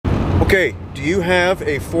Okay, do you have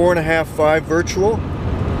a 4.5/5 virtual?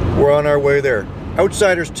 We're on our way there.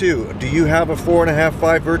 Outsiders too, do you have a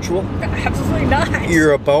 4.5/5 virtual? Absolutely not.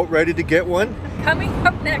 You're about ready to get one? Coming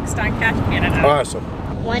up next on Cache Canada. Awesome.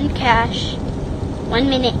 One cache, 1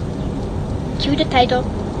 minute. Cue the title,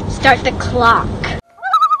 start the clock.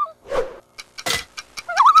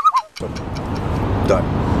 Done.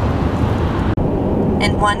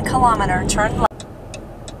 In 1 kilometer, turn left.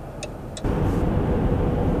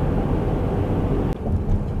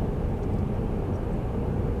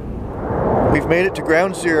 We've made it to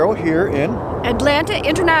ground zero here in Atlanta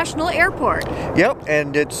International Airport. Yep,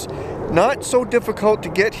 and it's not so difficult to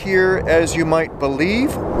get here as you might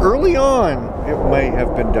believe. Early on, it may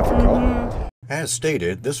have been difficult. As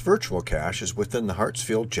stated, this virtual cache is within the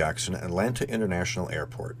Hartsfield-Jackson Atlanta International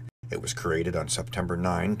Airport. It was created on September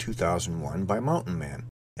 9, 2001 by Mountain Man.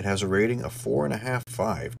 It has a rating of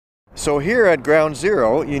 4.5/5. So here at ground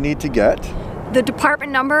zero, you need to get The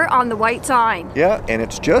department number on the white sign. yeah, and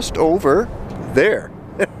it's just over there.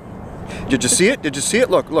 Did you see it? Did you see it?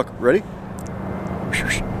 Look, ready?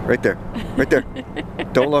 Right there, right there.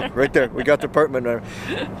 Don't look, right there. We got the department number.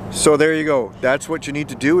 So there you go. That's what you need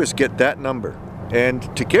to do, is get that number.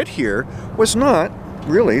 And to get here was not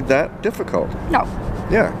really that difficult. No.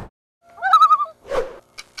 Yeah.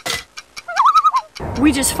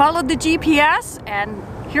 We just followed the GPS and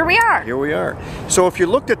here we are. Here we are. So if you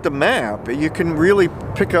looked at the map, you can really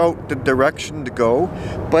pick out the direction to go.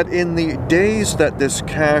 But in the days that this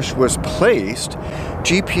cache was placed,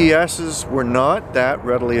 GPSs were not that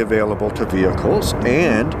readily available to vehicles,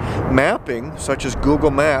 and mapping, such as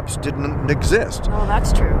Google Maps, didn't exist. Oh,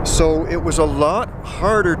 that's true. So it was a lot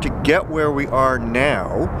harder to get where we are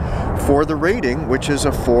now for the rating, which is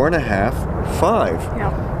a 4.5/5.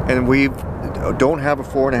 Yep. And we don't have a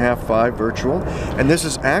 4.5/5 virtual, and this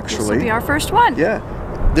is actually This will be our first one. yeah,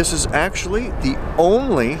 this is actually the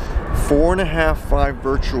only 4.5/5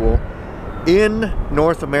 virtual in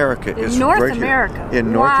North America. In North right America. Here.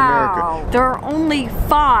 In North America. There are only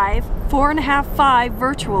 5 4.5/5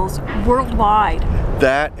 virtuals worldwide.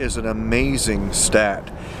 That is an amazing stat.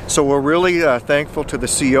 So we're really thankful to the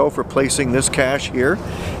CEO for placing this cache here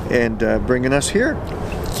and bringing us here.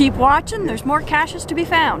 Keep watching, there's more caches to be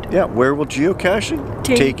found. Yeah, where will geocaching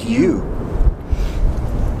Take you.